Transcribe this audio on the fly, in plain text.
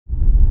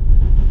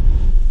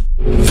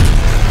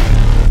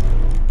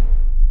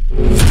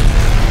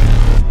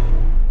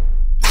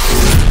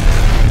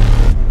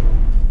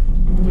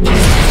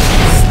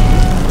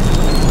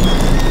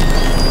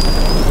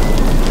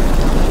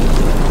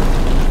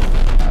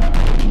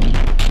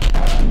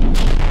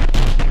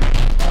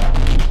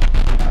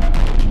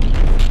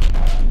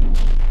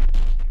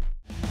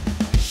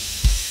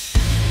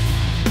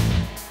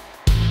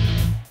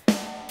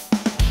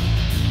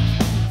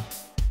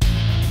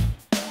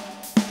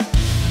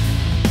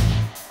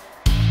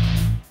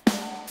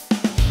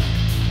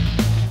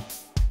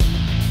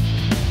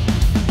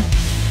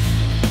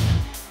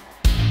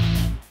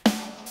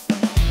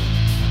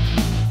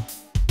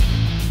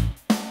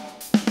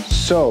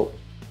So,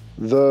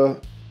 the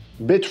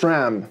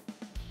BitRam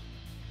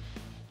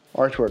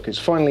artwork is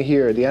finally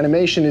here. The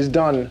animation is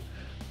done.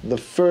 The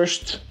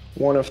first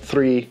one of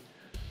 3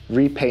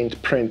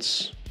 repaint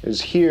prints is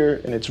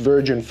here in its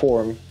virgin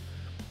form,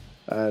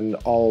 and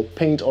I'll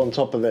paint on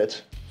top of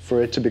it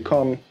for it to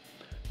become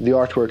the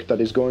artwork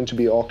that is going to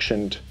be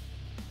auctioned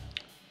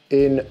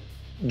in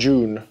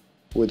June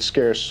with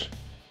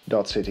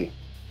Scarce.city.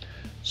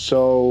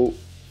 So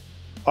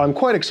I'm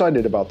quite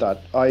excited about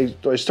that. I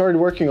started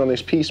working on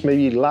this piece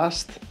maybe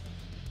last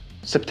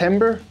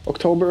September,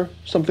 October,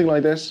 something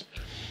like this,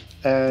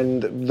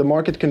 and the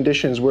market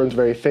conditions weren't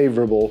very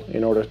favorable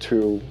in order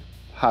to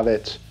have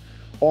it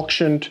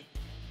auctioned.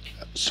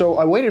 So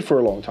I waited for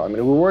a long time,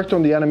 and we worked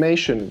on the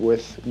animation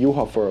with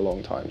Juha for a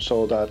long time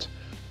so that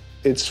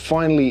it's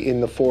finally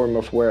in the form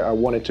of where I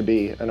want it to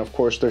be. And of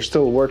course, there's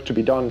still work to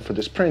be done for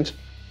this print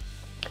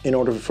in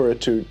order for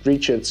it to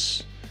reach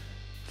its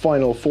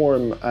final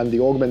form, and the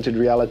augmented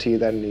reality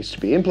then needs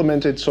to be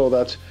implemented so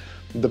that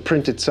the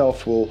print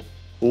itself will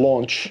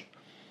launch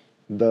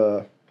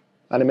the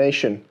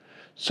animation.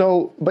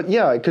 So, but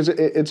yeah, because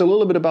it's a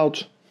little bit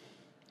about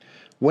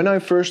when I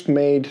first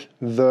made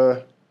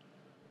the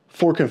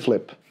fork and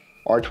flip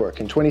artwork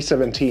in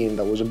 2017,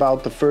 that was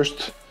about the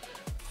first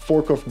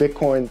fork of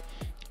Bitcoin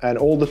and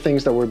all the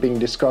things that were being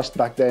discussed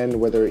back then,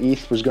 whether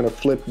ETH was going to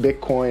flip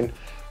Bitcoin,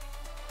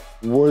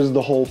 was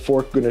the whole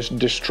fork going to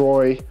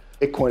destroy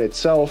Bitcoin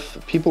itself.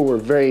 People were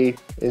very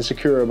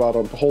insecure about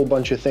a whole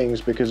bunch of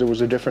things because it was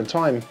a different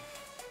time.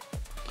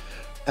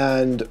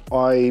 And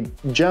I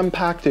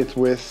jam-packed it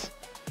with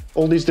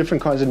all these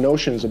different kinds of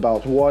notions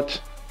about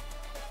what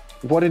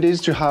it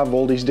is to have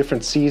all these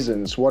different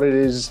seasons, what it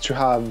is to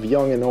have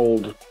young and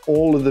old,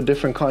 all of the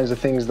different kinds of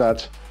things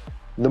that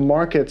the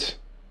market,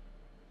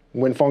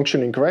 when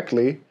functioning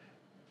correctly,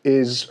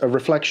 is a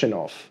reflection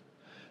of,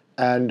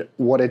 and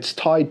what it's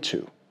tied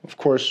to. Of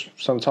course,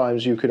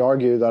 sometimes you could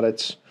argue that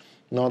it's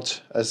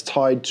not as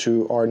tied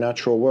to our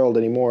natural world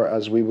anymore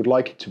as we would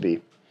like it to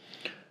be.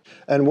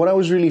 And what I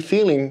was really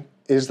feeling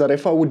is that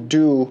if I would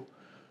do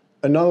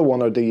another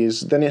one of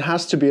these, then it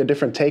has to be a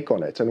different take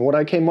on it. And what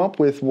I came up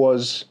with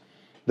was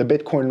the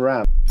Bitcoin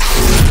Ram.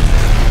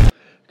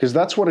 Because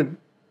that's what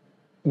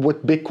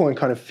Bitcoin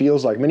kind of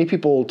feels like. Many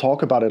people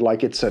talk about it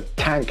like it's a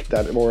tank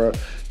that, or a,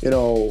 you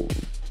know,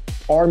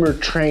 armored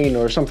train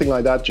or something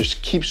like that,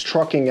 just keeps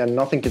trucking and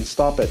nothing can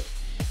stop it.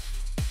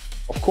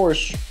 Of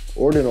course,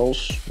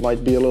 ordinals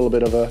might be a little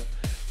bit of a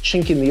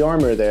chink in the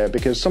armor there,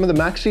 because some of the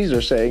maxis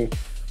are saying,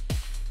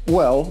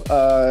 well,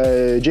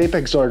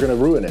 JPEGs are going to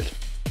ruin it.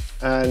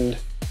 And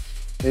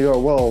you go,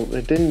 well,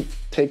 it didn't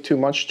take too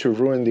much to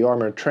ruin the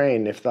armored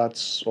train if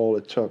that's all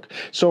it took.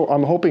 So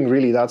I'm hoping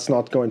really that's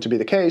not going to be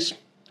the case.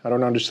 I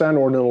don't understand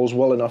ordinals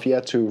well enough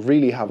yet to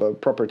really have a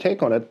proper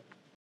take on it.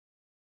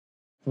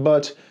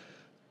 But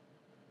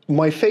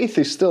my faith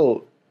is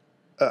still,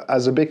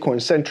 as a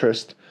Bitcoin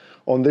centrist,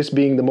 on this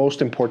being the most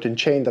important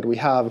chain that we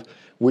have,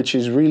 which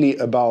is really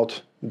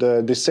about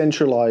the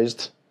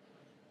decentralized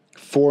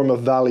form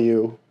of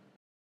value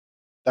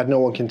that no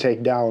one can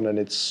take down, and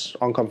it's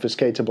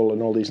unconfiscatable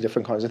and all these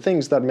different kinds of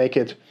things that make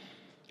it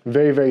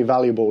very, very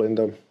valuable in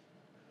the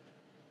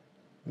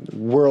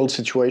world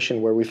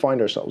situation where we find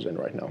ourselves in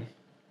right now.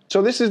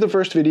 So this is the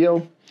first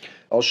video.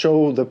 I'll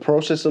show the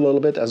process a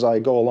little bit as I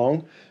go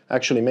along,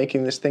 actually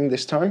making this thing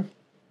this time.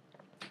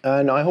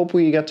 And I hope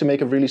we get to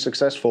make a really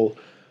successful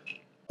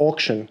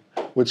auction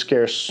with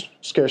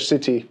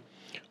Scarce.city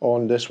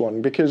on this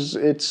one, because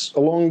it's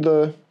along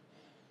the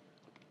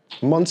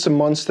months and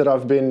months that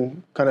I've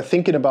been kind of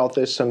thinking about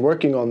this and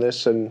working on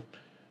this, and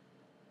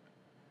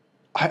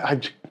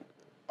I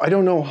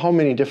don't know how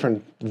many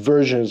different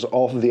versions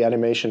of the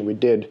animation we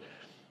did,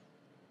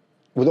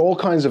 with all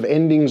kinds of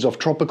endings of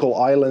tropical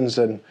islands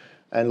and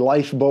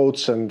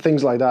lifeboats and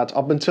things like that,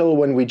 up until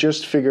when we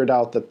just figured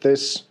out that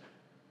this,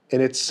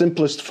 in its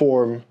simplest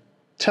form,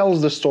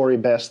 tells the story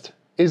best,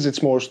 is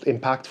its most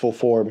impactful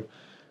form,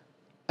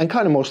 and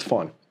kind of most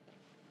fun.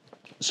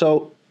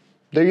 So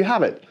there you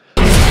have it.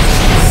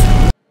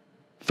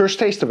 First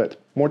taste of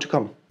it. More to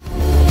come.